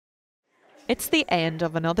It's the end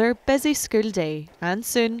of another busy school day, and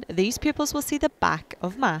soon these pupils will see the back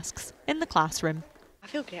of masks in the classroom. I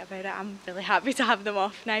feel great about it. I'm really happy to have them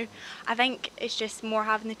off now. I think it's just more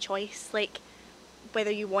having the choice, like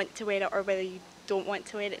whether you want to wear it or whether you don't want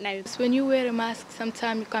to wear it now. So when you wear a mask,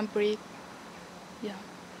 sometimes you can't breathe. Yeah.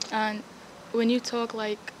 And when you talk,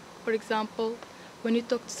 like, for example, when you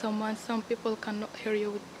talk to someone, some people cannot hear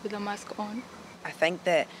you with a mask on. I think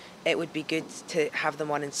that it would be good to have them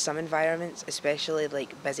on in some environments, especially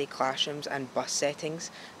like busy classrooms and bus settings,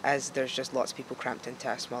 as there's just lots of people cramped into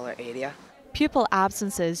a smaller area. Pupil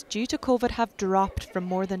absences due to COVID have dropped from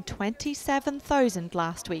more than 27,000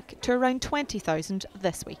 last week to around 20,000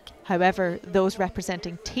 this week. However, those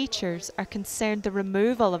representing teachers are concerned the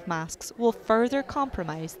removal of masks will further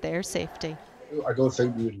compromise their safety. I don't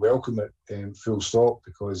think we would welcome it full stop,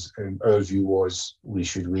 because our view was we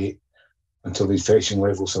should wait until the infection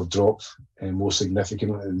levels have dropped more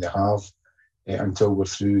significantly than they have, until we're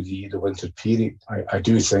through the winter period. I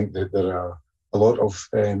do think that there are a lot of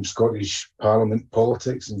Scottish Parliament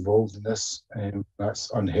politics involved in this. That's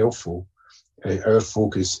unhelpful. Our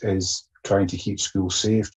focus is trying to keep schools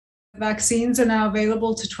safe. Vaccines are now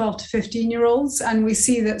available to 12 to 15-year-olds, and we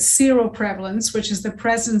see that seroprevalence, which is the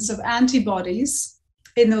presence of antibodies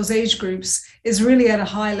in those age groups, is really at a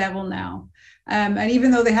high level now. And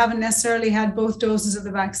even though they haven't necessarily had both doses of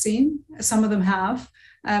the vaccine, some of them have,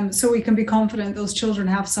 so we can be confident those children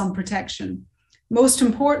have some protection. Most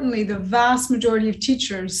importantly, the vast majority of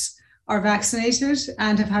teachers are vaccinated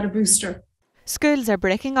and have had a booster. Schools are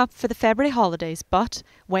breaking up for the February holidays, but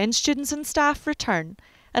when students and staff return,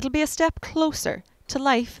 it'll be a step closer to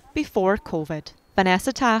life before COVID.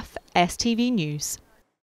 Vanessa Taff, STV News.